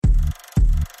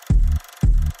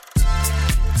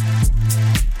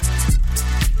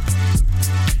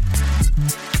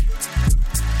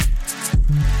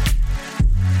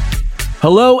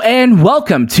Hello and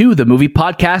welcome to the movie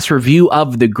podcast review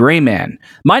of The Gray Man.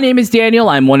 My name is Daniel.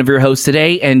 I'm one of your hosts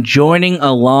today, and joining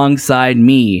alongside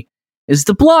me is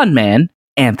the blonde man,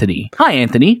 Anthony. Hi,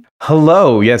 Anthony.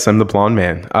 Hello. Yes, I'm the blonde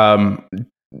man.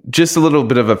 Just a little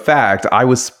bit of a fact. I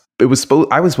was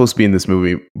supposed to be in this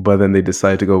movie, but then they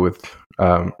decided to go with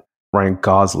Ryan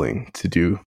Gosling to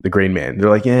do the Gray Man.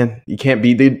 They're like, yeah, we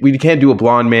can't do a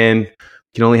blonde man. You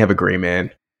can only have a gray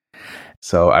man.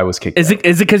 So I was kicked out. Is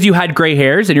it because you had gray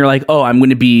hairs and you're like, oh, I'm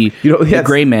going to be the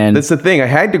gray man? That's the thing. I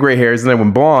had the gray hairs and I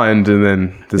went blonde, and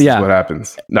then this is what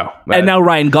happens. No. And now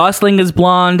Ryan Gosling is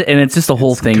blonde, and it's just a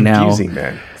whole thing now. It's confusing,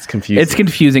 man. It's confusing. It's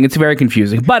confusing. It's very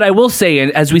confusing. But I will say,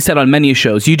 and as we said on many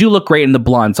shows, you do look great in the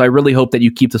blonde. So I really hope that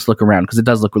you keep this look around because it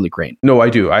does look really great. No, I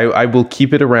do. I will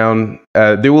keep it around.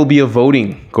 There will be a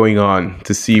voting going on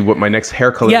to see what my next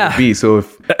hair color will be. So if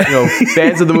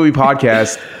fans of the movie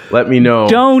podcast, let me know.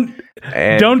 Don't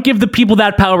give the people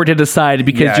that power to decide,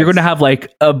 because you're going to have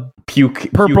like a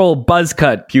purple buzz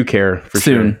cut puke hair for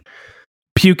soon. Sure.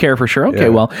 Puke hair for sure. Okay,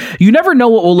 well, you never know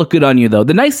what will look good on you, though.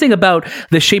 The nice thing about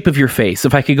the shape of your face,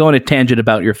 if I could go on a tangent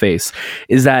about your face,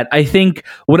 is that I think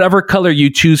whatever color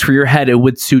you choose for your head, it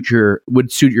would suit your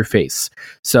face.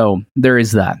 So there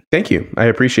is that. Thank you. I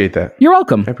appreciate that. You're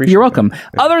welcome. You're welcome.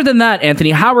 Other than that,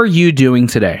 Anthony, how are you doing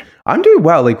today? I'm doing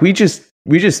well. Like we just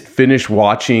finished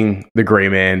watching The Gray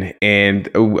Man, and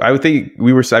I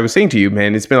was saying to you,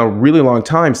 man, it's been a really long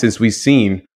time since we've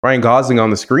seen Ryan Gosling on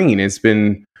the screen. It's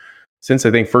been since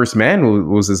I think First Man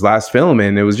was his last film,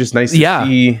 and it was just nice to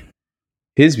see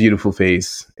his beautiful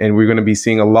face. And we're going to be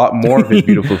seeing a lot more of his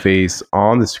beautiful face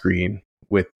on the screen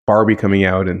with Barbie coming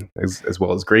out, and as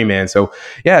well as Gray Man. So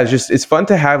yeah, it's fun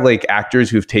to have like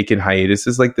actors who've taken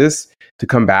hiatuses like this to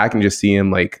come back and just see him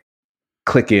like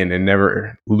click in and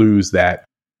never lose that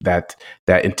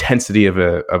intensity of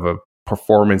a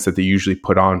performance that they usually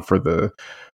put on for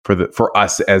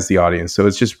us as the audience. So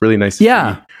it's just really nice to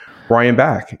see Ryan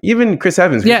back. Even Chris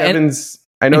Evans. Evans,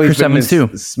 I know he's been in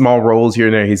too. Small roles here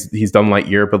and there. He's done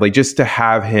Lightyear, but like just to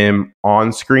have him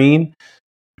on screen,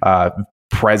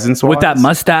 presence with that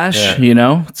mustache,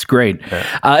 it's great.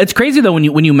 It's crazy though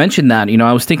when you mentioned that.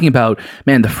 I was thinking about,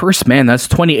 man, The First Man. That's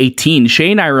 2018.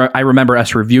 Shay and I remember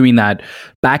us reviewing that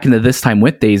back in the This Time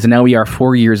With days, and now we are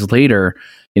 4 years later.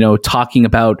 Talking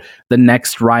about the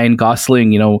next Ryan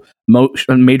Gosling,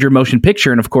 major motion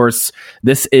picture. And of course,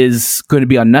 this is going to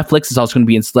be on Netflix. It's also going to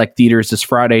be in select theaters this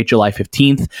Friday, July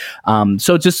 15th.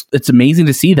 So it's amazing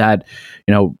to see that,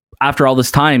 after all this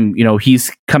time,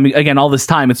 he's coming again, all this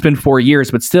time, it's been 4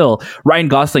 years, but still Ryan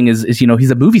Gosling is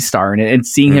he's a movie star, and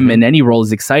seeing him in any role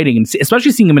is exciting, and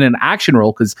especially seeing him in an action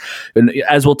role. Cause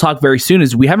as we'll talk very soon,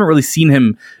 is we haven't really seen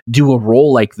him do a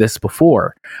role like this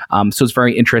before. So it's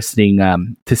very interesting,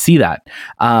 to see that.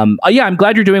 I'm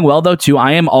glad you're doing well though too.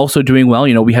 I am also doing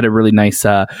well. We had a really nice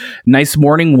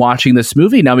morning watching this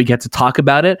movie. Now we get to talk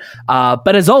about it.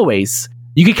 But as always,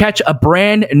 you can catch a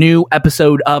brand new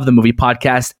episode of the movie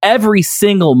podcast every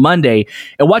single Monday,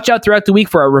 and watch out throughout the week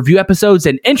for our review episodes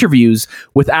and interviews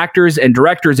with actors and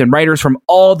directors and writers from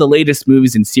all the latest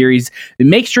movies and series. And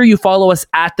make sure you follow us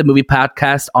at the movie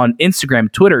podcast on Instagram,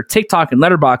 Twitter, TikTok, and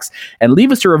Letterboxd, and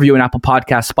leave us a review on Apple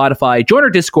Podcasts, Spotify, join our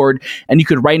Discord, and you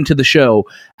could write into the show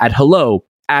at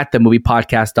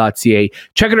hello@themoviepodcast.ca.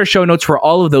 Check out our show notes for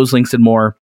all of those links and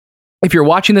more. If you're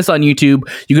watching this on YouTube,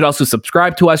 you could also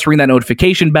subscribe to us, ring that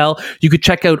notification bell. You could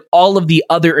check out all of the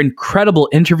other incredible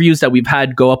interviews that we've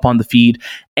had go up on the feed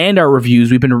and our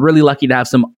reviews. We've been really lucky to have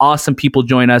some awesome people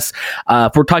join us.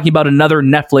 If we're talking about another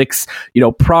Netflix,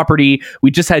 property, we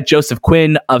just had Joseph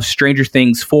Quinn of Stranger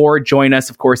Things 4 join us.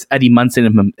 Of course, Eddie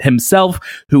Munson himself,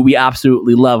 who we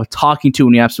absolutely love talking to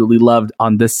and we absolutely loved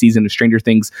on this season of Stranger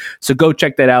Things. So go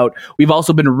check that out. We've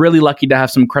also been really lucky to have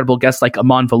some incredible guests like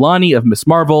Aman Vellani of Miss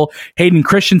Marvel, Hayden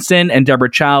Christensen and Deborah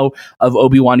Chow of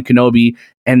Obi-Wan Kenobi,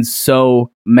 and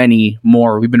so many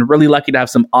more. We've been really lucky to have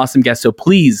some awesome guests. So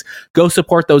please go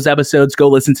support those episodes. Go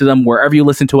listen to them wherever you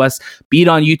listen to us, be it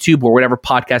on YouTube or whatever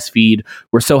podcast feed.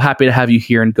 We're so happy to have you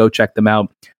here, and go check them out.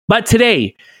 But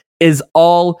today is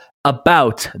all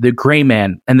about The Gray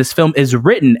Man, and this film is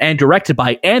written and directed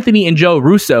by Anthony and Joe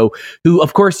Russo, who,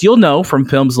 of course, you'll know from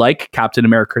films like Captain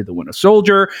America: The Winter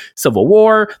Soldier, Civil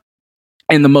War,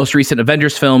 and the most recent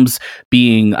Avengers films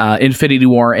being Infinity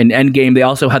War and Endgame. They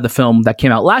also had the film that came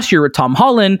out last year with Tom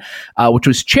Holland, which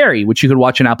was Cherry, which you could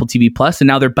watch on Apple TV+. And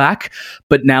now they're back,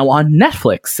 but now on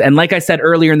Netflix. And like I said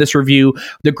earlier in this review,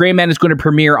 The Gray Man is going to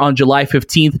premiere on July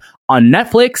 15th on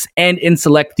Netflix and in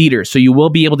select theaters. So you will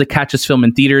be able to catch this film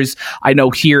in theaters. I know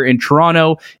here in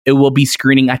Toronto, it will be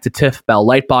screening at the TIFF Bell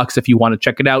Lightbox if you want to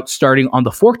check it out, starting on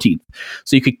the 14th.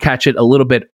 So you could catch it a little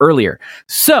bit earlier.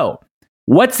 So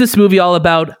What's this movie all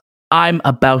about? I'm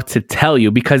about to tell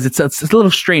you, because it's a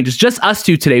little strange. It's just us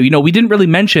two today. We didn't really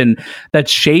mention that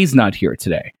Shay's not here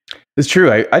today. It's true.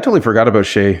 I totally forgot about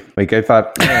Shay. Like, I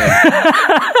thought,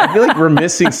 I feel like we're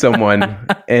missing someone,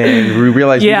 and we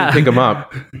realized we didn't pick him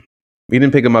up. We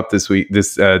didn't pick him up this week.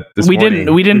 This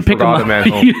morning. We didn't pick him up. At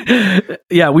home.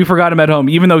 Yeah, we forgot him at home,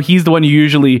 even though he's the one who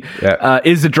usually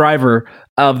is the driver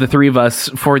of the three of us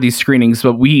for these screenings.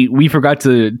 But we forgot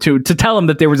to tell him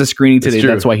that there was a screening today.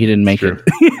 That's why he didn't make it.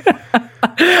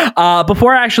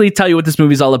 Before I actually tell you what this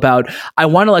movie is all about, I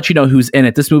want to let you know who's in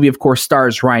it. This movie, of course,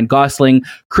 stars Ryan Gosling,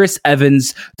 Chris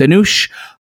Evans, Dhanush,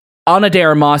 Ana de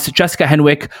Armas, Jessica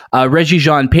Henwick,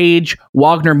 Regé-Jean Page,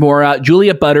 Wagner Moura,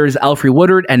 Julia Butters, Alfre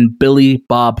Woodard, and Billy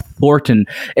Bob Thornton.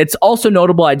 It's also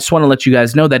notable, I just want to let you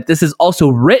guys know that this is also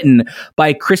written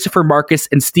by Christopher Marcus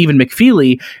and Stephen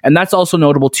McFeely, and that's also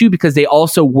notable too because they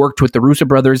also worked with the Russo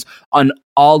brothers on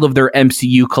all of their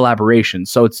MCU collaborations.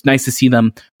 So it's nice to see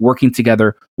them working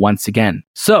together once again.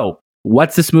 So,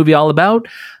 what's this movie all about?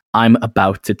 I'm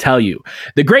about to tell you.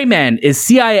 The Gray Man is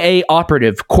CIA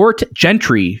operative Court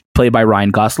Gentry, played by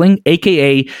Ryan Gosling,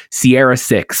 aka Sierra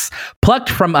 6. Plucked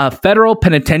from a federal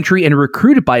penitentiary and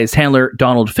recruited by his handler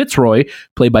Donald Fitzroy,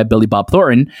 played by Billy Bob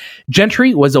Thornton,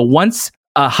 Gentry was once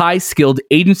a high-skilled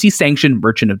agency-sanctioned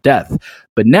merchant of death.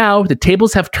 But now the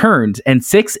tables have turned, and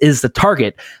Six is the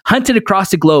target, hunted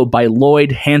across the globe by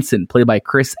Lloyd Hansen, played by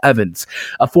Chris Evans,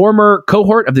 a former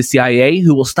cohort of the CIA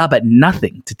who will stop at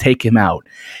nothing to take him out.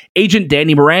 Agent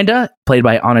Danny Miranda, played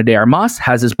by Ana de Armas,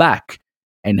 has his back,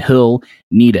 and he'll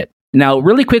need it. Now,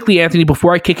 really quickly, Anthony,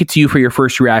 before I kick it to you for your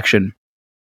first reaction,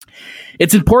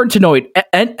 it's important to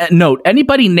note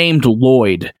anybody named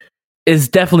Lloyd is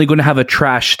definitely going to have a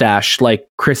trash stash like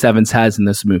Chris Evans has in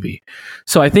this movie.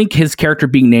 So I think his character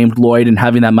being named Lloyd and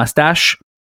having that mustache,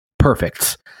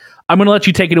 perfect. I'm going to let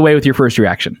you take it away with your first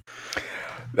reaction.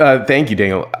 Thank you,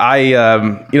 Daniel.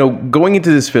 Going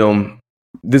into this film,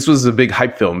 this was a big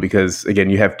hype film because, again,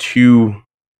 you have two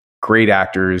great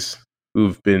actors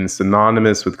who've been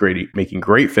synonymous with making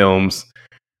great films.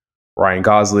 Ryan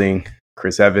Gosling,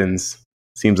 Chris Evans.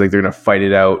 Seems like they're going to fight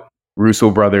it out.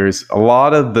 Russo brothers. A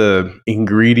lot of the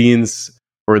ingredients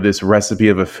for this recipe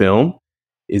of a film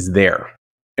is there.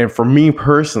 And for me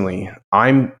personally,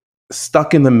 I'm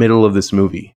stuck in the middle of this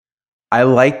movie. I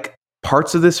like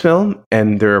parts of this film,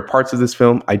 and there are parts of this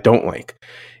film I don't like.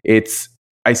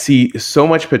 I see so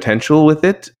much potential with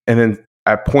it, and then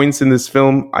at points in this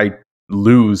film, I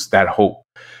lose that hope.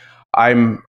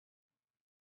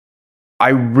 I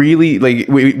really like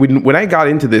when I got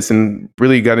into this and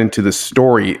really got into the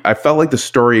story, I felt like the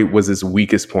story was its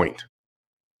weakest point.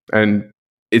 And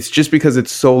it's just because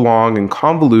it's so long and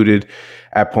convoluted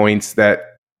at points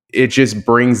that it just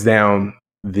brings down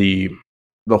the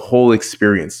whole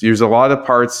experience. There's a lot of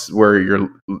parts where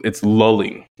it's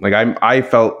lulling. Like I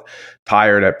felt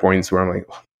tired at points where I'm like,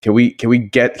 can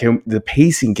the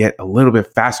pacing get a little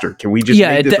bit faster? Can we just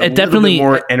make this a little bit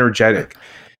more energetic?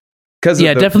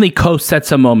 It definitely coasts at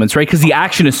some moments, right? Because the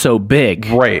action is so big.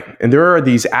 Right. And there are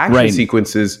these action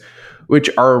sequences which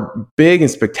are big and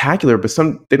spectacular, but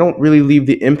they don't really leave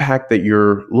the impact that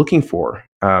you're looking for.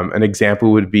 An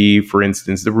example would be, for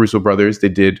instance, the Russo brothers. They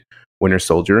did Winter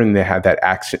Soldier, and they had that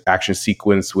action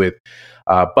sequence with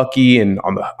Bucky and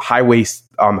on the highway,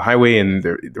 and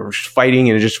they were fighting,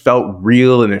 and it just felt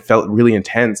real, and it felt really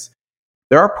intense.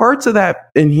 There are parts of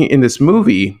that in this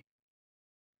movie,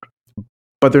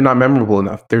 but they're not memorable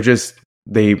enough. They're just,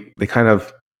 they kind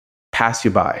of pass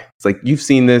you by. It's like, you've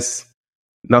seen this,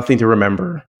 nothing to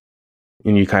remember,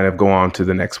 and you kind of go on to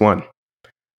the next one.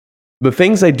 The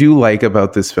things I do like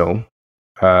about this film,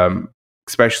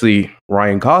 especially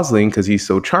Ryan Gosling, because he's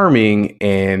so charming,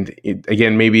 and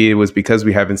again, maybe it was because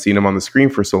we haven't seen him on the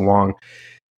screen for so long,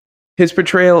 his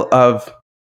portrayal of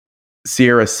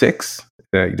Sierra 6,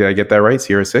 did I get that right?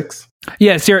 Sierra 6?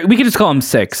 Yeah, Sierra. We could just call him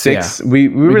Six. Yeah. We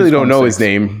really don't know his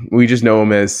name. We just know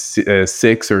him as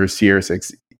Six or Sierra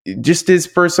 6. Just his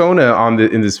persona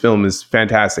in this film is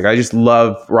fantastic. I just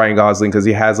love Ryan Gosling because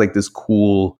he has like this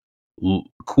cool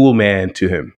man to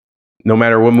him. No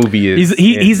matter what movie he is,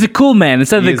 he's the cool man.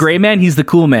 Instead of the gray man, he's the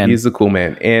cool man. He's the cool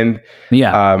man, and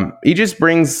he just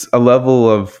brings a level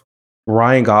of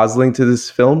Ryan Gosling to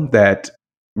this film that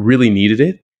really needed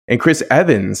it. And Chris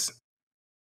Evans,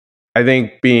 I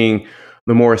think, being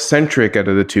the more eccentric out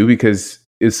of the two, because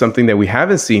it's something that we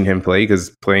haven't seen him play,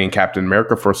 because playing Captain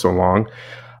America for so long,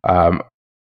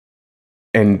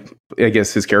 and I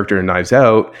guess his character in Knives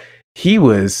Out, he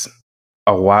was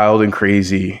a wild and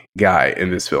crazy guy in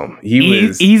this film.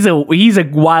 He's a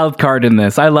wild card in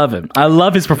this. I love him. I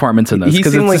love his performance in this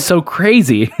because it's so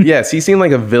crazy. Yes, he seemed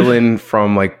like a villain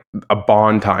from like a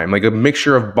Bond time, like a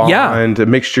mixture of Bond, a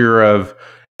mixture of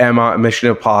Emma, Mission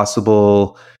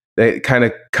Impossible. They kind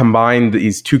of combined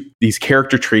these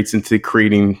character traits into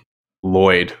creating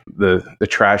Lloyd, the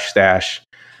trash stash.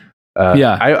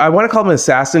 I want to call him an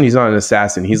assassin. He's not an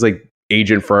assassin. He's like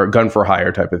agent for gun for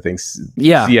hire type of things.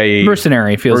 Yeah, CIA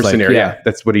mercenary feels like. Yeah,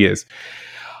 that's what he is.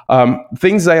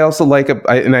 Things I also like,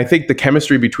 and I think the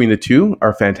chemistry between the two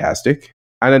are fantastic.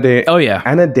 Ana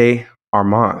de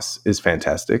Armas is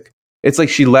fantastic. It's like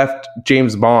she left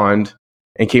James Bond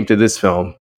and came to this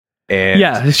film.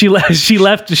 And she left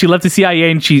the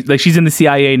CIA, and she's in the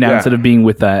CIA now instead of being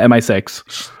with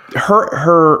MI6.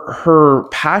 Her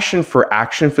passion for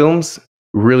action films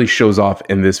really shows off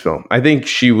in this film. I think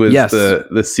she was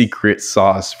the secret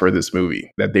sauce for this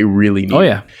movie that they really needed. Oh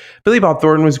yeah. Billy Bob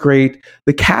Thornton was great.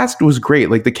 The cast was great.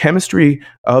 Like the chemistry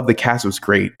of the cast was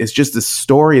great. It's just the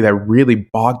story that really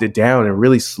bogged it down and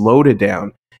really slowed it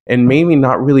down and made me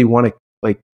not really want to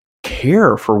like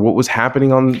care for what was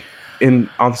happening on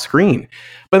screen.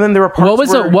 But then there were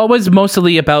parts what was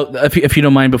mostly about, if you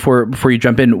don't mind, before you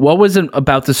jump in, what was it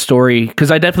about the story? Because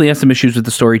I definitely have some issues with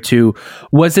the story too.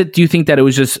 Do you think that it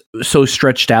was just so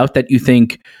stretched out that you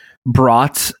think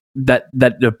brought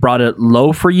it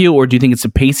low for you, or do you think it's the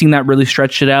pacing that really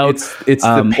stretched it out? It's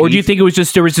or do you think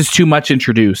there was just too much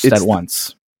introduced at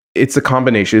once? It's a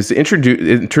combination. It's the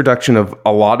introduction of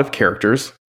a lot of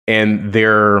characters and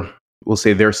their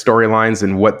storylines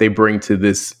and what they bring to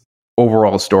this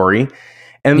overall story.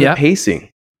 And the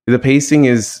pacing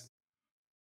is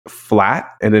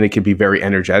flat, and then it can be very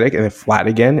energetic, and then flat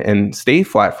again, and stay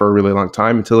flat for a really long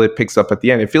time until it picks up at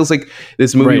the end. It feels like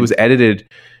this movie was edited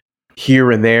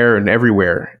here and there and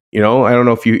everywhere. You know, I don't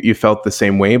know if you felt the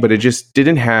same way, but it just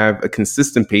didn't have a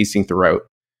consistent pacing throughout.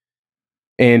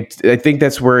 And I think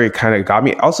that's where it kind of got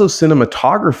me. Also,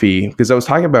 cinematography, because I was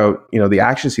talking about, the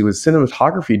action sequence,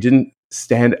 cinematography didn't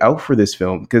stand out for this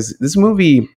film, because this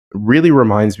movie really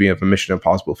reminds me of a Mission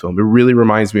Impossible film. It really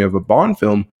reminds me of a Bond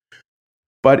film,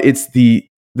 but it's the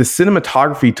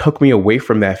cinematography took me away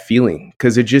from that feeling,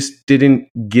 because it just didn't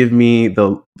give me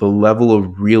the level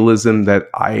of realism that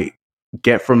I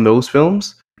get from those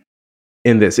films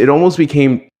in this. It almost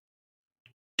became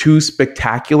too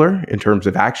spectacular in terms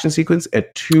of action sequence and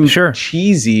too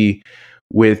cheesy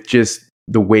with just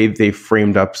the way they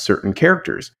framed up certain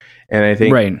characters. And I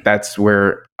think that's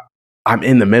where I'm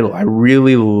in the middle. I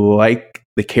really like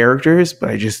the characters, but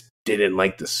I just didn't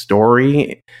like the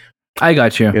story. I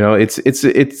got you.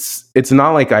 It's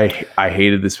not like I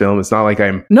hated this film. It's not like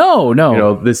I'm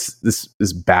no. This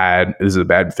is bad. This is a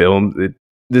bad film.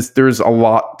 There's a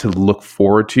lot to look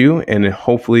forward to, and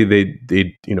hopefully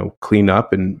they clean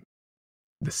up, and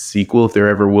the sequel, if there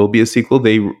ever will be a sequel,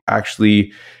 they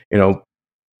actually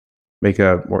make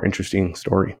a more interesting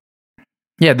story.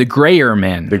 Yeah, the Grayer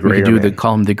Man.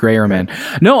 Call him the Grayer Man.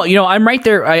 No, I'm right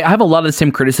there. I have a lot of the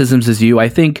same criticisms as you. I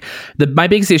think my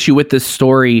biggest issue with this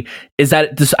story is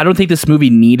that I don't think this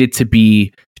movie needed to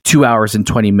be 2 hours and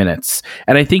 20 minutes.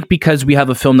 And I think because we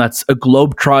have a film that's a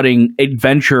globe-trotting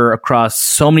adventure across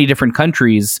so many different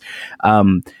countries,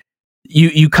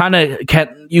 you kind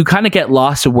of get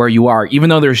lost of where you are, even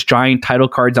though there's giant title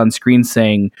cards on screen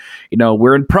saying,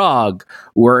 we're in Prague,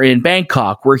 we're in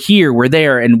Bangkok, we're here, we're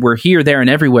there, and we're here, there, and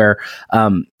everywhere.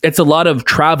 It's a lot of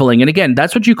traveling. And again,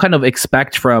 that's what you kind of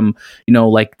expect from,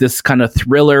 like this kind of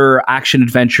thriller action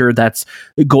adventure that's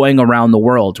going around the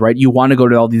world, right? You want to go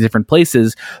to all these different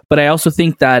places. But I also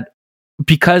think that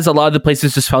because a lot of the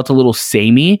places just felt a little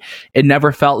samey, it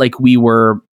never felt like we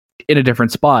were in a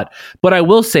different spot. But I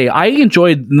will say I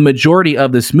enjoyed the majority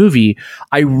of this movie.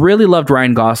 I really loved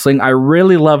Ryan Gosling. I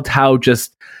really loved how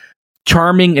just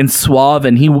charming and suave,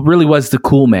 and he really was the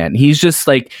cool man. He's just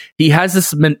like, he has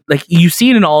this, like, you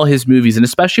see it in all his movies, and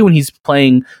especially when he's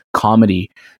playing comedy.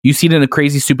 You see it in A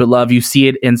Crazy Stupid Love. You see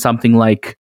it in something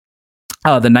like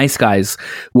The Nice Guys,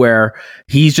 where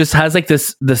he just has like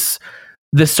this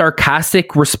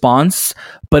sarcastic response,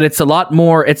 but it's a lot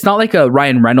more. It's not like a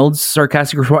Ryan Reynolds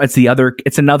sarcastic response.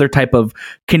 It's another type of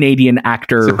Canadian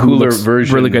actor. It's a cooler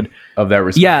version, really good of that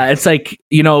response. Yeah, it's like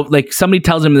like somebody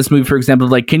tells him in this movie, for example,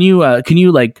 like, can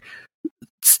you like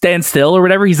stand still or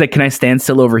whatever? He's like, can I stand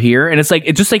still over here? And it's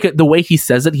just like the way he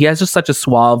says it. He has just such a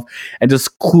suave and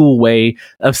just cool way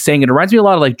of saying it. It reminds me a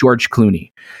lot of like George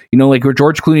Clooney. Like where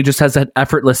George Clooney just has that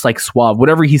effortless, like suave.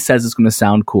 Whatever he says is going to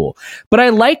sound cool. But I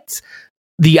liked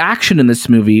the action in this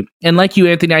movie, and like you,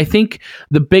 Anthony, I think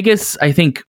the biggest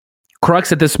crux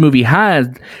that this movie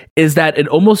had is that it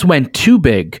almost went too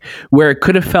big, where it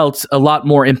could have felt a lot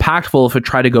more impactful if it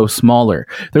tried to go smaller.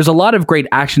 There's a lot of great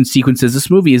action sequences.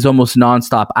 This movie is almost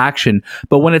nonstop action,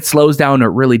 but when it slows down, it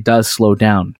really does slow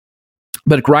down.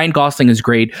 But Ryan Gosling is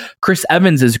great. Chris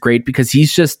Evans is great because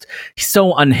he's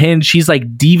so unhinged. He's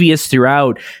like devious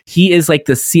throughout. He is like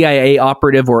the CIA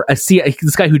operative or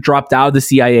this guy who dropped out of the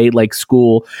CIA like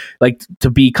school, like to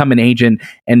become an agent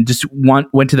and just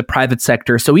went to the private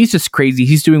sector. So he's just crazy.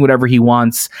 He's doing whatever he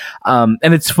wants. And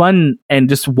it's fun and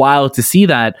just wild to see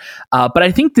that. But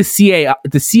I think the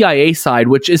CIA side,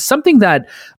 which is something that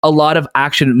a lot of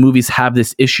action movies have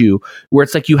this issue where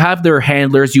it's like you have their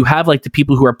handlers, you have like the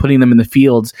people who are putting them in the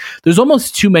fields. There's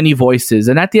almost too many voices.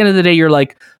 And at the end of the day, you're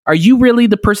like, are you really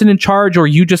the person in charge or are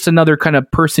you just another kind of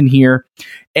person here?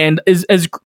 And as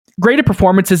great a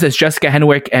performances as Jessica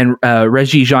Henwick and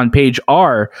Regé-Jean Page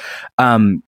are,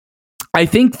 I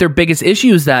think their biggest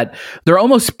issue is that they're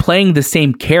almost playing the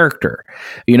same character.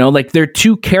 You know, like they're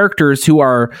two characters who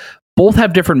are both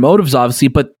have different motives, obviously,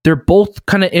 but they're both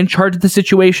kind of in charge of the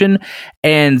situation.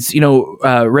 And, you know,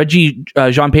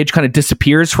 Regé-Jean Page kind of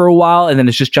disappears for a while, and then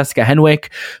it's just Jessica Henwick.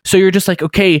 So you're just like,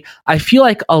 okay, I feel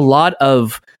like a lot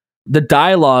of the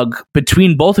dialogue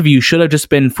between both of you should have just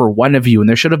been for one of you, and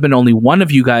there should have been only one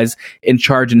of you guys in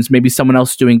charge, and it's maybe someone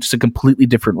else doing just a completely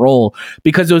different role,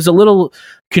 because it was a little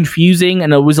confusing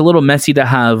and it was a little messy to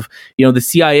have, you know, the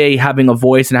CIA having a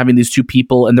voice and having these two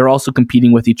people, and they're also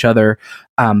competing with each other.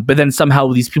 But then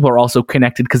somehow these people are also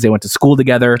connected because they went to school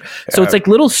together. So it's like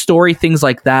little story things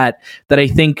like that I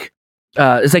think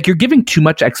it's like you're giving too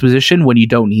much exposition when you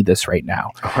don't need this right now.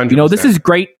 100%. You know, this is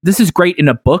great. This is great in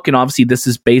a book, and obviously this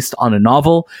is based on a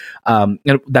novel.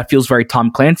 That feels very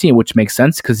Tom Clancy, which makes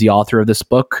sense because the author of this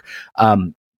book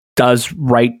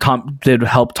did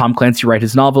help Tom Clancy write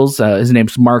his novels. His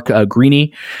name's Mark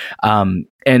Greaney,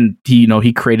 and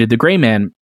he created The Gray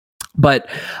Man. But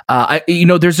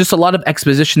there's just a lot of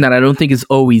exposition that I don't think is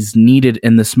always needed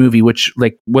in this movie, which,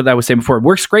 like what I was saying before,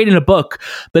 works great in a book,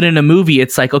 but in a movie,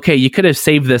 it's like, okay, you could have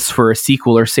saved this for a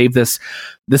sequel or saved this.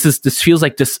 This feels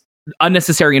like just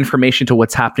unnecessary information to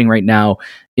what's happening right now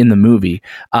in the movie.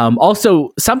 Also,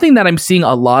 something that I'm seeing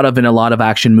a lot of in a lot of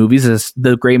action movies is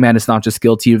The Gray Man is not just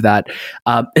guilty of that.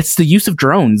 It's the use of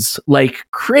drones like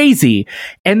crazy.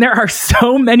 And there are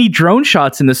so many drone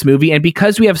shots in this movie. And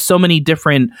because we have so many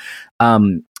different,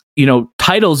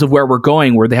 titles of where we're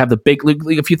going, where they have the big, like,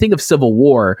 if you think of Civil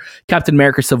War, Captain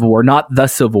America Civil War, not the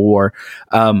Civil War,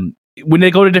 when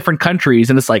they go to different countries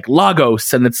and it's like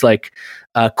Lagos and it's like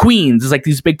Queens, it's like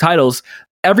these big titles.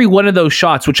 Every one of those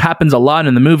shots, which happens a lot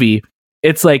in the movie,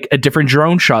 it's like a different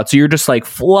drone shot. So you're just like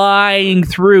flying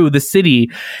through the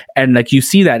city and like you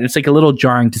see that. It's like a little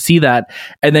jarring to see that.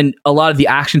 And then a lot of the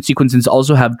action sequences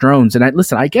also have drones. And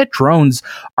I get drones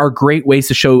are great ways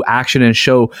to show action and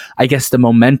show, I guess, the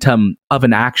momentum of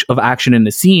action in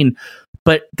the scene.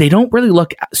 But they don't really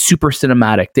look super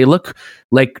cinematic. They look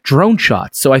like drone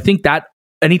shots. So I think that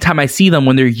anytime I see them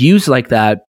when they're used like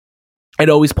that, it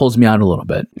always pulls me out a little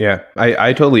bit. Yeah,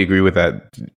 I totally agree with that.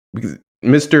 Because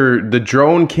the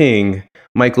Drone King,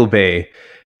 Michael Bay,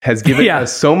 has given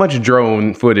us so much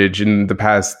drone footage in the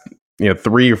past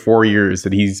 3 or 4 years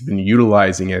that he's been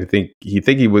utilizing it. I think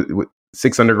he was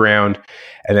Six Underground,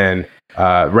 and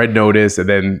then Red Notice, and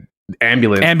then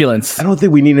Ambulance. I don't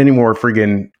think we need any more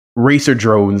friggin' racer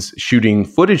drones shooting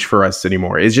footage for us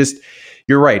anymore. It's just,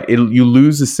 you're right, you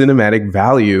lose the cinematic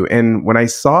value. And when I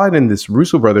saw it in this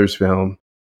Russo brothers film,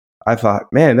 I thought,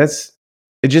 man,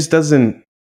 it just doesn't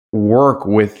work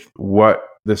with what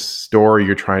the story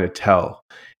you're trying to tell.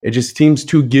 It just seems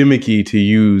too gimmicky to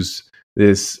use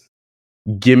this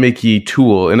gimmicky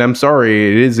tool. And I'm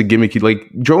sorry, it is a gimmicky, like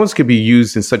drones could be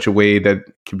used in such a way that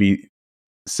could be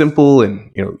simple and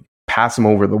pass them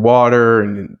over the water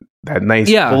and that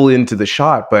nice pull into the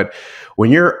shot. But when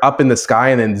you're up in the sky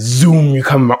and then zoom, you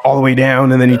come all the way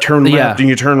down and then you turn left and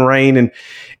you turn right, and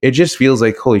it just feels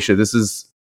like, holy shit, this is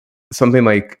something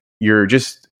like you're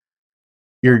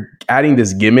adding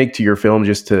this gimmick to your film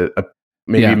just to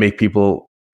maybe make people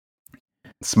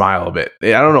smile a bit. I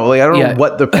don't know. Like, I don't know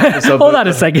what the purpose of hold on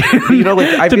a second.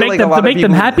 I to make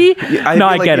them happy.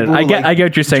 I get it. I get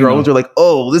what you're saying. Drones are like,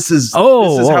 this is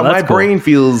how my brain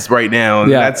feels right now.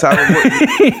 And that's how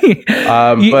it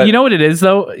works. You know what it is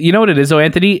though,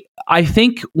 Anthony? I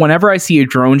think whenever I see a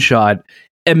drone shot,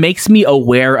 it makes me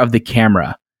aware of the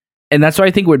camera. And that's why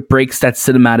I think what breaks that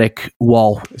cinematic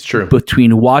wall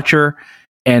between watcher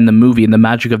and the movie and the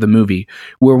magic of the movie,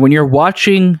 where when you're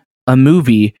watching a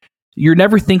movie, you're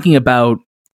never thinking about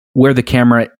where the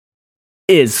camera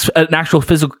is, an actual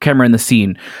physical camera in the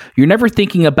scene. You're never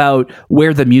thinking about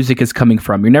where the music is coming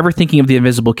from. You're never thinking of the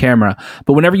invisible camera.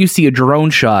 But whenever you see a drone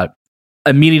shot,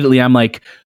 immediately I'm like,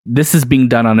 this is being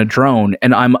done on a drone,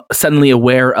 and I'm suddenly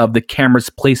aware of the camera's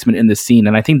placement in the scene.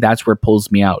 And I think that's where it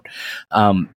pulls me out.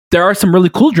 there are some really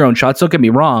cool drone shots, don't get me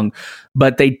wrong,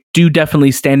 but they do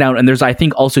definitely stand out. And there's, I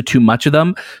think, also too much of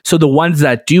them. So the ones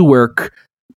that do work,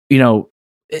 you know,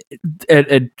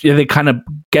 they kind of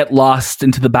get lost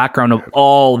into the background of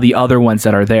all the other ones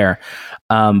that are there.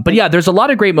 But yeah, there's a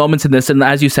lot of great moments in this. And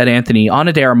as you said, Anthony,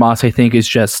 Ana de Armas, I think, is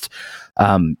just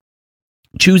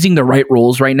choosing the right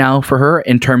roles right now for her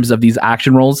in terms of these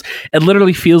action roles. It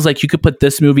literally feels like you could put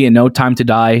this movie and No Time to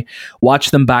Die,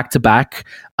 watch them back to back,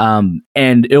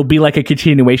 and it'll be like a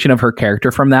continuation of her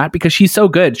character from that, because she's so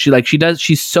good.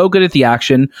 She's so good at the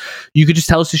action. You could just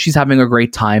tell she's having a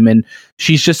great time, and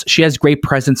she has great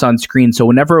presence on screen. So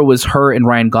whenever it was her and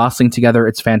Ryan Gosling together,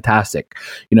 it's fantastic,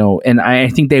 you know, and I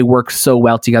think they work so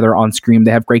well together on screen.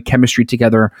 They have great chemistry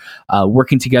together,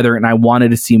 working together, and I wanted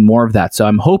to see more of that. So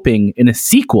I'm hoping in a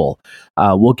sequel,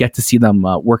 we'll get to see them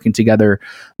working together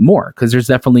more, because there's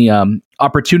definitely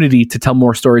opportunity to tell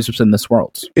more stories within this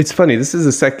world. It's funny. This is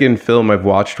the second film I've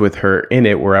watched with her in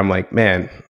it where I'm like, man,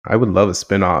 I would love a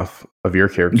spin-off of your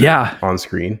character on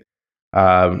screen.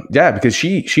 Because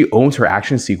she owns her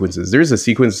action sequences. There's a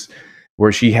sequence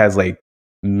where she has like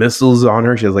missiles on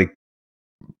her. She has like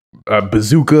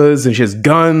bazookas, and she has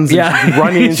guns. And she's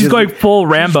running. She's going full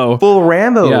Rambo.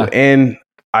 And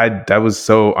that was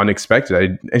so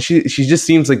unexpected. And she just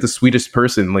seems like the sweetest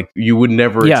person. Like you would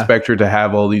never expect her to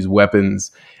have all these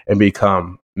weapons and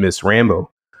become Miss Rambo.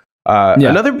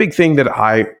 Another big thing that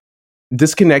I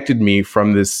disconnected me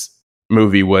from this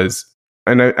movie was,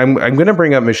 and I'm going to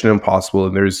bring up Mission Impossible,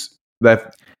 and there's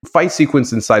that fight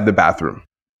sequence inside the bathroom.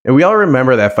 And we all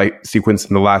remember that fight sequence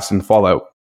in the last in Fallout,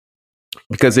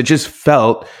 because it just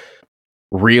felt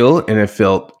real, and it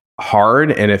felt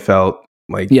hard, and it felt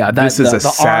like this is a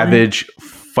savage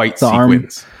fight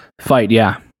sequence. Fight,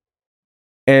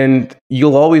 and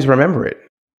you'll always remember it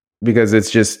because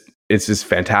it's just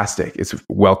fantastic. It's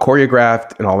well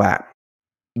choreographed and all that.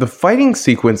 The fighting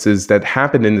sequences that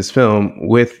happened in this film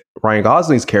with Ryan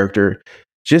Gosling's character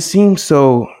just seem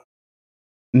so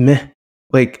meh.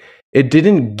 Like it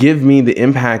didn't give me the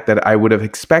impact that I would have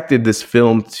expected this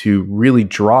film to really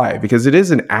drive, because it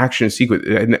is an action sequence,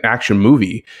 an action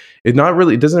movie. It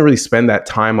doesn't really spend that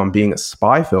time on being a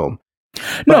spy film.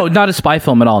 No, not a spy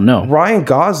film at all. No. Ryan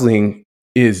Gosling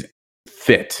is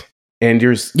fit, and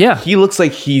he looks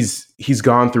like he's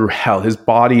gone through hell. His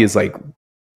body is like,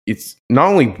 it's not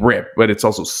only ripped, but it's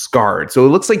also scarred. So it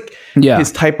looks like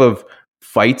his type of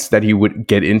fights that he would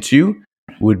get into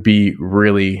would be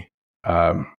really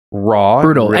raw,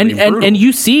 brutal, really brutal. And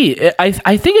you see, I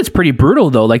think it's pretty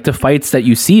brutal though. Like the fights that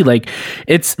you see, like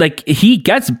it's like he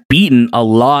gets beaten a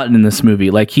lot in this movie.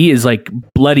 Like he is like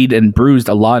bloodied and bruised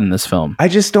a lot in this film. I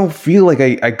just don't feel like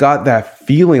I got that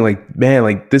feeling. Like, man,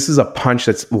 like this is a punch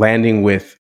that's landing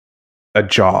with a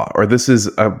jaw, or this is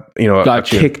a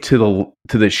kick to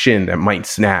the shin that might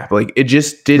snap. Like it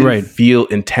just didn't feel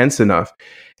intense enough,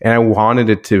 and I wanted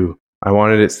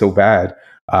it so bad.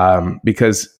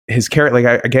 Because his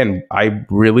character, I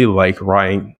really like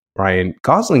Ryan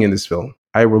Gosling in this film.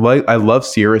 I love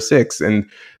Sierra 6, and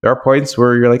there are points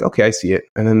where you're like, okay, I see it,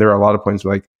 and then there are a lot of points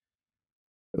where like,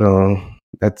 oh,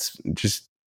 that's just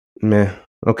meh,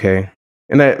 okay.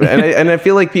 And I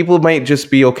feel like people might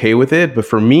just be okay with it, but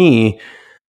for me,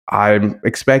 I'm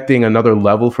expecting another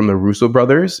level from the Russo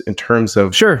brothers in terms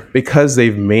of because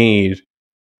they've made,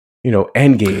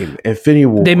 Endgame, Infinity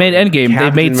War. They made Endgame.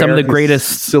 They've made some of the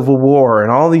greatest Civil War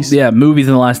and all these movies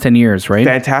in the last 10 years, right?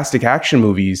 Fantastic action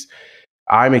movies.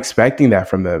 I'm expecting that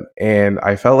from them, and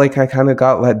I felt like I kind of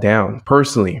got let down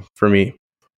personally for me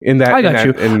in that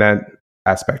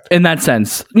aspect. In that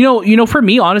sense, for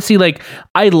me, honestly, like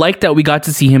I like that we got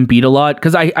to see him beat a lot,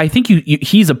 because I think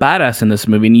he's a badass in this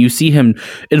movie, and you see him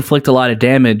inflict a lot of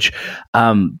damage.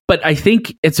 But I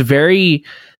think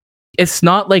it's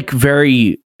not like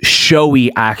very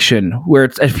showy action where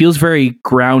it feels very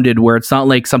grounded, where it's not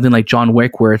like something like John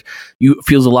Wick where it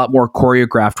feels a lot more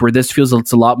choreographed, where this feels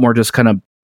it's a lot more just kind of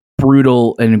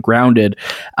brutal and grounded.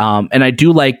 And I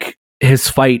do like his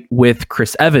fight with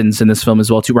Chris Evans in this film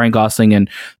as well, too, Ryan Gosling and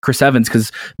Chris Evans,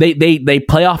 because they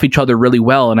play off each other really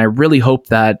well, and I really hope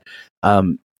that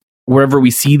wherever we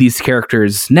see these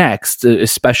characters next,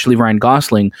 especially Ryan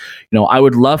Gosling, I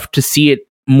would love to see it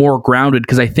more grounded,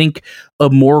 because I think a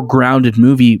more grounded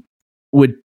movie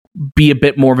would be a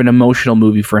bit more of an emotional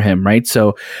movie for him, right?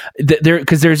 So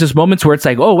because there's just moments where it's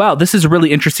like, oh wow, this is a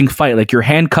really interesting fight. Like you're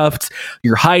handcuffed,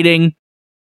 you're hiding,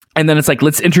 And then it's like,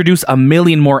 let's introduce a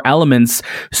million more elements.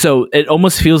 So it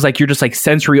almost feels like you're just like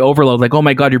sensory overload. Like, oh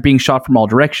my God, you're being shot from all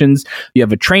directions. You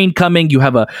have a train coming. You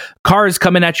have cars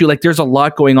coming at you. Like there's a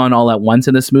lot going on all at once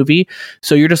in this movie.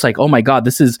 So you're just like, oh my God,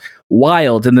 this is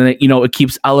wild. And then, it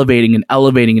keeps elevating and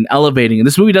elevating and elevating. And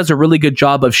this movie does a really good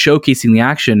job of showcasing the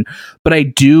action. But I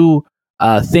do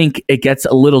think it gets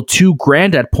a little too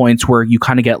grand at points where you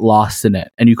kind of get lost in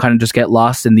it and you kind of just get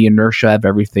lost in the inertia of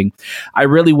everything. I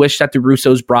really wish that the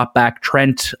Russos brought back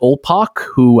Trent Olpak,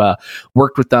 who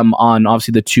worked with them on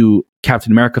obviously the 2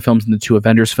 Captain America films and the 2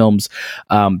 Avengers films,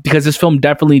 because this film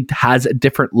definitely has a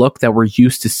different look that we're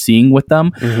used to seeing with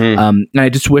them. And I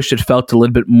just wish it felt a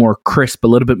little bit more crisp, a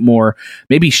little bit more,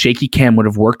 maybe shaky cam would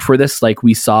have worked for this, like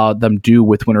we saw them do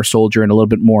with Winter Soldier, and a little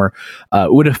bit more,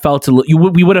 would have felt,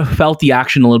 we would have felt the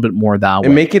action a little bit more that way.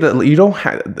 And make it, you don't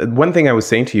have, one thing I was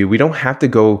saying to you, we don't have to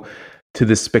go to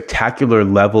this spectacular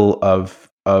level of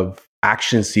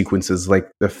action sequences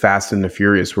like the Fast and the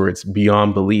Furious, where it's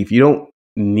beyond belief. You don't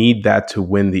need that to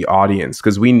win the audience,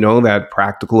 because we know that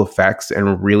practical effects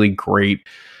and really great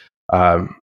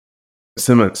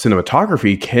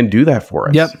cinematography can do that for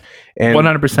us. Yep. And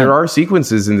 100%. There are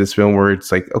sequences in this film where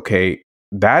it's like, okay,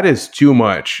 that is too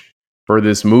much for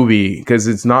this movie, because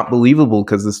it's not believable,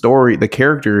 because the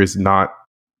character is not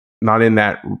in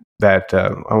that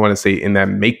I want to say in that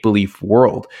make-believe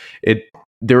world.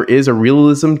 There is a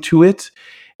realism to it,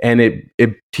 and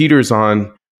it teeters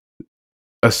on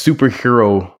a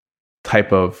superhero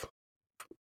type of,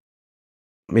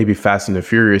 maybe Fast and the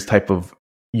Furious type of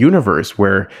universe,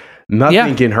 where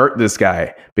nothing can hurt this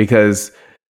guy, because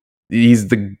he's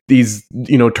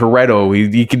Toretto.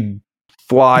 He could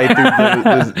fly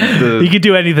through he could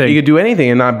do anything. He could do anything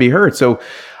and not be hurt. So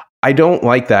I don't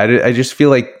like that. I just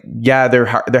feel like, there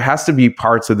has to be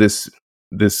parts of this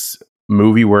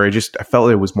movie where I felt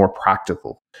it was more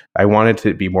practical. I wanted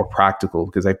to be more practical,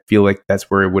 because I feel like that's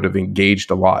where it would have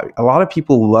engaged a lot. A lot of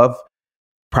people love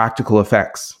practical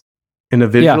effects, and the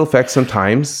visual effects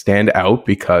sometimes stand out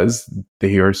because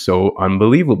they are so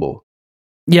unbelievable.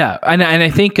 Yeah, and I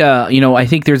think I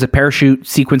think there's a parachute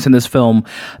sequence in this film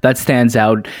that stands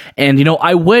out, and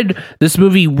this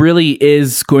movie really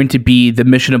is going to be the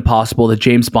Mission Impossible, the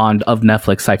James Bond of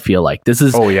Netflix. I feel like this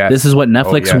is what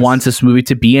Netflix wants this movie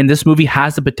to be, and this movie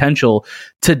has the potential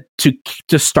to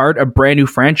start a brand new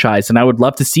franchise. And I would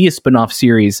love to see a spin-off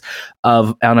series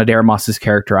of Ana de Armas's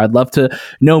character. I'd love to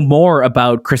know more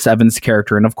about Chris Evans'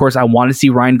 character, and of course, I want to see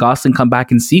Ryan Gosling come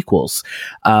back in sequels.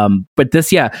 But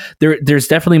this,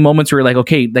 there's definitely moments where you're like,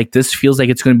 okay, like this feels like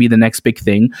it's going to be the next big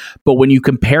thing. But when you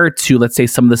compare it to, let's say,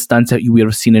 some of the stunts that you would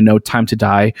have seen in No Time to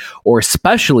Die, or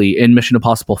especially in Mission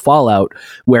Impossible Fallout,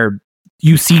 where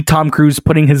you see Tom Cruise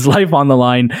putting his life on the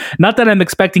line. Not that I'm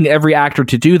expecting every actor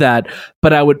to do that,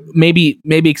 but I would maybe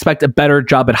expect a better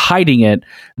job at hiding it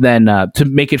than to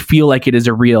make it feel like it is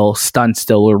a real stunt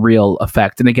still, a real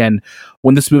effect. And again,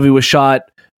 when this movie was shot,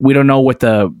 we don't know what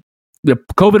the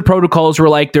COVID protocols were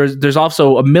like. There's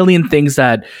also a million things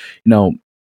that,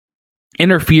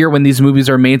 interfere when these movies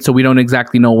are made, so we don't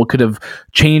exactly know what could have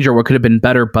changed or what could have been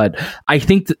better. But I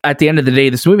think at the end of the day,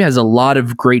 this movie has a lot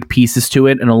of great pieces to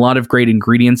it and a lot of great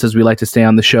ingredients, as we like to say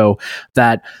on the show,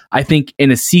 that I think in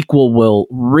a sequel will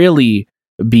really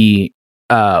be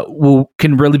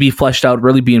can really be fleshed out,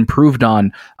 really be improved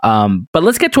on. But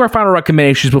let's get to our final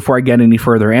recommendations before I get any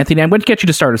further. Anthony, I'm going to get you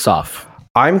to start us off.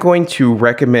 I'm going to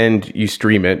recommend you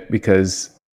stream it, because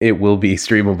it will be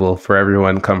streamable for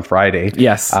everyone come Friday.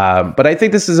 Yes. But I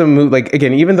think this is a movie, like,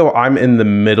 again, even though I'm in the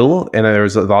middle and there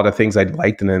was a lot of things I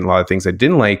liked and then a lot of things I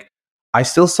didn't like, I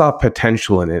still saw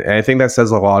potential in it. And I think that says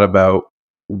a lot about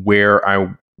where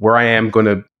I am going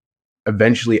to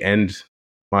eventually end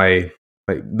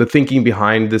the thinking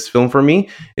behind this film for me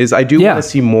is I do want to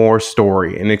see more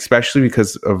story. And especially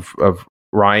because of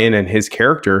Ryan and his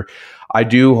character, I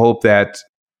do hope that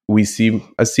we see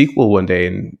a sequel one day,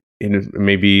 and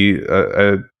maybe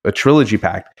a trilogy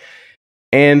pack.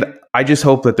 And I just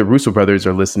hope that the Russo brothers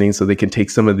are listening, so they can take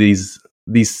some of this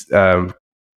feedback,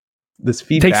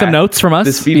 take some notes from us.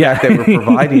 This feedback that we're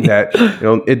providing, that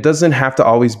it doesn't have to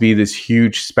always be this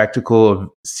huge spectacle of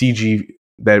CG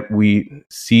that we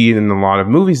see in a lot of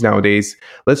movies nowadays.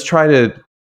 Let's try to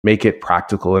make it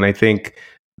practical. And I think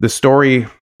the story,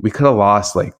 we could have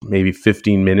lost like maybe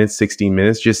 15 minutes, 16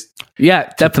 minutes,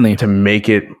 definitely to make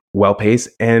it well paced.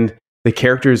 And the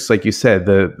characters, like you said,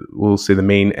 we'll say the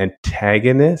main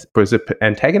antagonist, or is it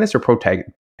antagonist or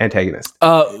antagonist?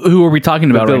 Who are we talking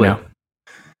about right now?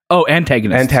 Oh,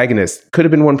 antagonist. Antagonist could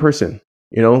have been one person.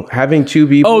 Having two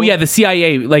people. Oh yeah, the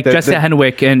CIA, like Jessica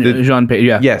Henwick and Jean Page.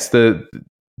 Yeah. Yes,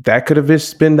 that could have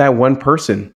just been that one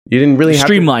person. You didn't really have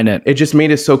streamline it. It just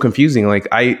made it so confusing. Like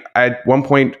I at one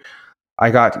point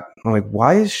I'm like,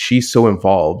 why is she so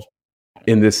involved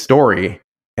in this story?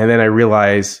 And then I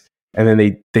realize, and then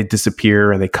they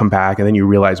disappear and they come back, and then you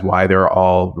realize why they're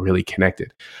all really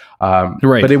connected.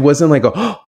 Right. But it wasn't like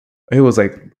it was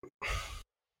like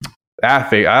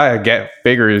I get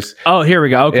figures. Oh, here we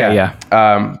go. Okay, yeah.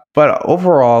 But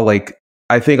overall, like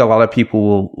I think a lot of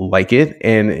people will like it,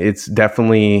 and it's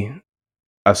definitely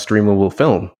a streamable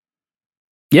film.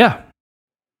 Yeah.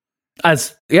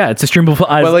 It's a streamable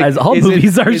as all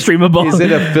movies are streamable. Is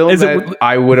it a film that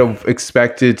I would have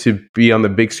expected to be on the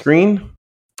big screen?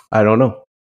 I don't know.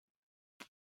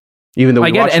 Even though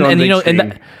we watched it on the big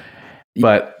screen,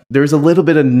 but there's a little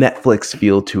bit of Netflix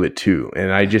feel to it too,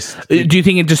 and I just do you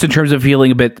think it just in terms of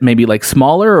feeling a bit maybe like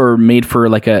smaller or made for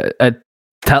like a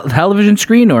television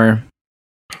screen, or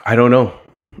I don't know.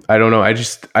 I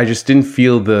just didn't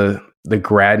feel the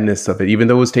gradness of it, even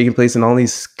though it was taking place in all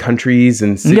these countries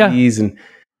and cities, and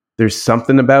there's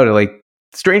something about it. Like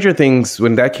Stranger Things,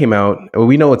 when that came out,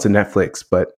 we know it's a Netflix,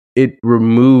 but it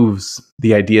removes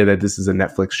the idea that this is a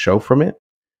Netflix show from it.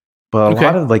 But a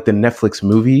lot of like the Netflix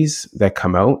movies that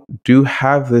come out do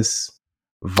have this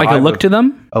vibe, like a look to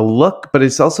them, but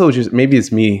it's also just, maybe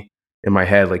it's me in my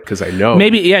head, like, because I know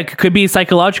maybe it could be a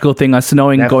psychological thing, us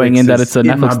knowing Netflix going in that it's a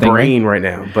Netflix thing. Brain right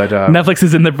now, but Netflix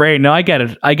is in the brain. No, I get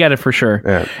it for sure.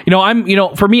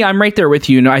 Yeah. For me, I'm right there with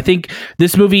you. I think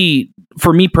this movie,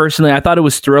 for me personally, I thought it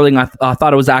was thrilling. I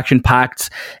thought it was action packed,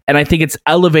 and I think it's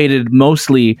elevated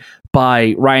mostly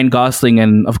by Ryan Gosling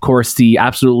and, of course, the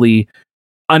absolutely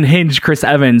unhinged Chris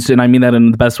Evans, and I mean that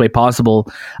in the best way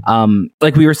possible.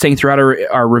 Like we were saying throughout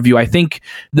our review, I think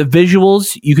the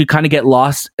visuals, you could kind of get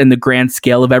lost in the grand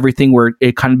scale of everything, where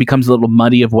it kind of becomes a little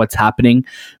muddy of what's happening,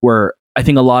 where I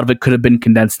think a lot of it could have been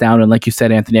condensed down. And like you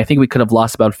said, Anthony, I think we could have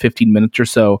lost about 15 minutes or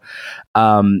so.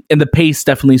 And the pace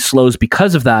definitely slows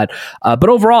because of that. But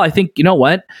overall, I think, you know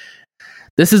what?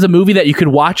 This is a movie that you could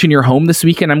watch in your home this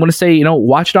weekend. I'm going to say,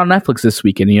 watch it on Netflix this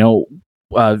weekend,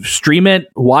 stream it,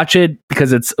 watch it,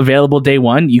 because it's available day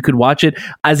one. You could watch it.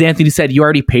 As Anthony said, you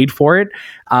already paid for it,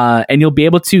 and you'll be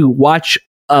able to watch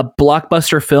a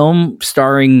blockbuster film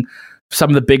starring some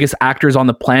of the biggest actors on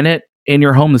the planet in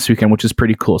your home this weekend, which is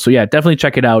pretty cool. So yeah, definitely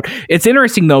check it out. It's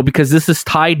interesting though, because this is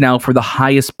tied now for the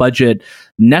highest budget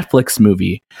Netflix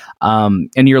movie. And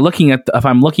you're looking at, if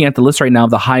I'm looking at the list right now,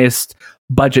 the highest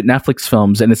budget Netflix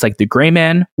films, and it's like The Gray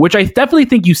Man, which I definitely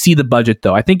think you see the budget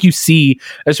though. I think you see,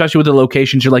 especially with the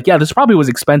locations, you're like, yeah, this probably was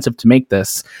expensive to make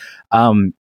this.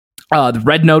 The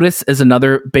Red Notice is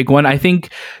another big one. I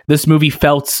think this movie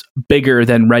felt bigger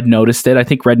than Red Notice did. I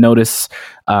think Red Notice,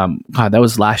 that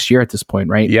was last year at this point,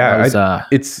 right? Yeah,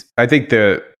 I think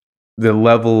the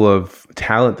level of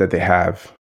talent that they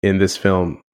have in this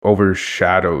film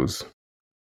overshadows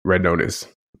Red Notice.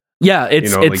 Yeah,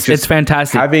 it's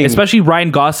fantastic, especially Ryan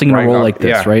Gosling in a role like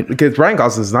this, right? Because Ryan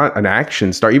Gosling is not an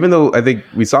action star, even though I think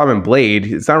we saw him in Blade.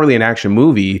 It's not really an action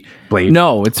movie. Blade.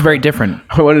 No, it's very different.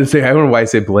 I don't know why I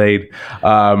said Blade.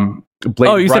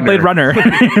 Blade said Blade Runner,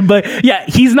 but yeah,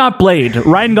 he's not Blade.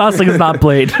 Ryan Gosling is not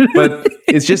Blade. But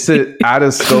it's just an out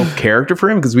of scope character for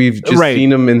him, because we've just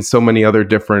seen him in so many other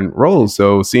different roles.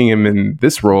 So seeing him in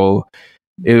this role,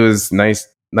 it was nice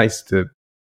to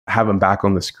have him back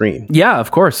on the screen. Yeah,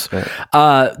 of course.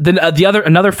 Yeah. Then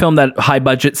another film that high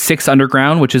budget, Six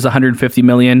Underground, which is 150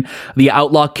 million. The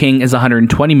Outlaw King is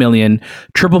 120 million.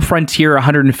 Triple Frontier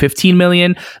 115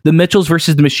 million. The Mitchells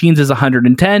versus the Machines is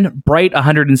 110. Bright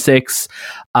 106.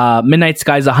 Midnight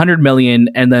Skies 100 million.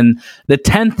 And then the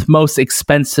 10th most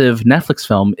expensive Netflix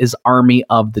film is Army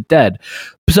of the Dead.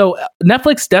 So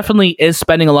Netflix definitely is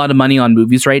spending a lot of money on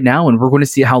movies right now, and we're going to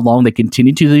see how long they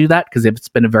continue to do that, because it's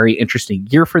been a very interesting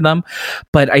year for them.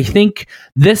 But I think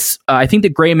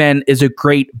The Gray Man is a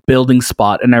great building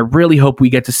spot, and I really hope we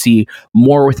get to see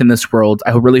more within this world.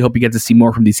 I really hope we get to see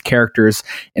more from these characters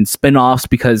and spin-offs,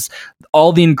 because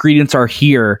all the ingredients are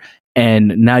here,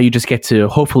 and now you just get to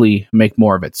hopefully make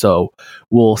more of it. So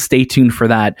we'll stay tuned for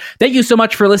that. Thank you so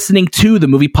much for listening to the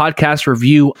movie podcast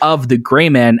review of The Gray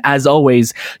Man. As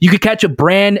always, you can catch a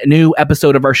brand new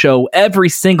episode of our show every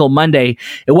single Monday.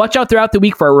 And watch out throughout the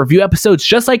week for our review episodes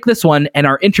just like this one, and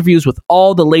our interviews with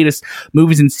all the latest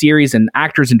movies and series and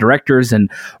actors and directors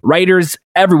and writers.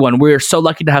 Everyone, we're so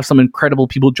lucky to have some incredible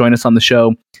people join us on the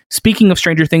show. Speaking of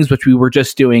Stranger Things, which we were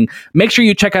just doing, make sure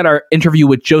you check out our interview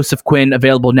with Joseph Quinn,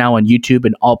 available now on YouTube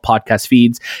and all podcast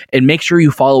feeds. And make sure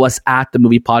you follow us at The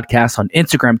Movie Podcast on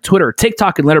Instagram, Twitter,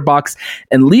 TikTok, and Letterboxd.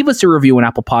 And leave us a review on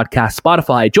Apple Podcasts,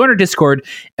 Spotify. Join our Discord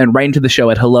and write into the show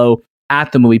at hello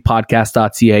at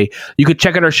themoviepodcast.ca. You could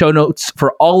check out our show notes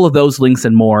for all of those links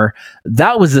and more.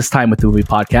 That was This Time with the Movie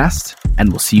Podcast, and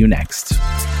we'll see you next.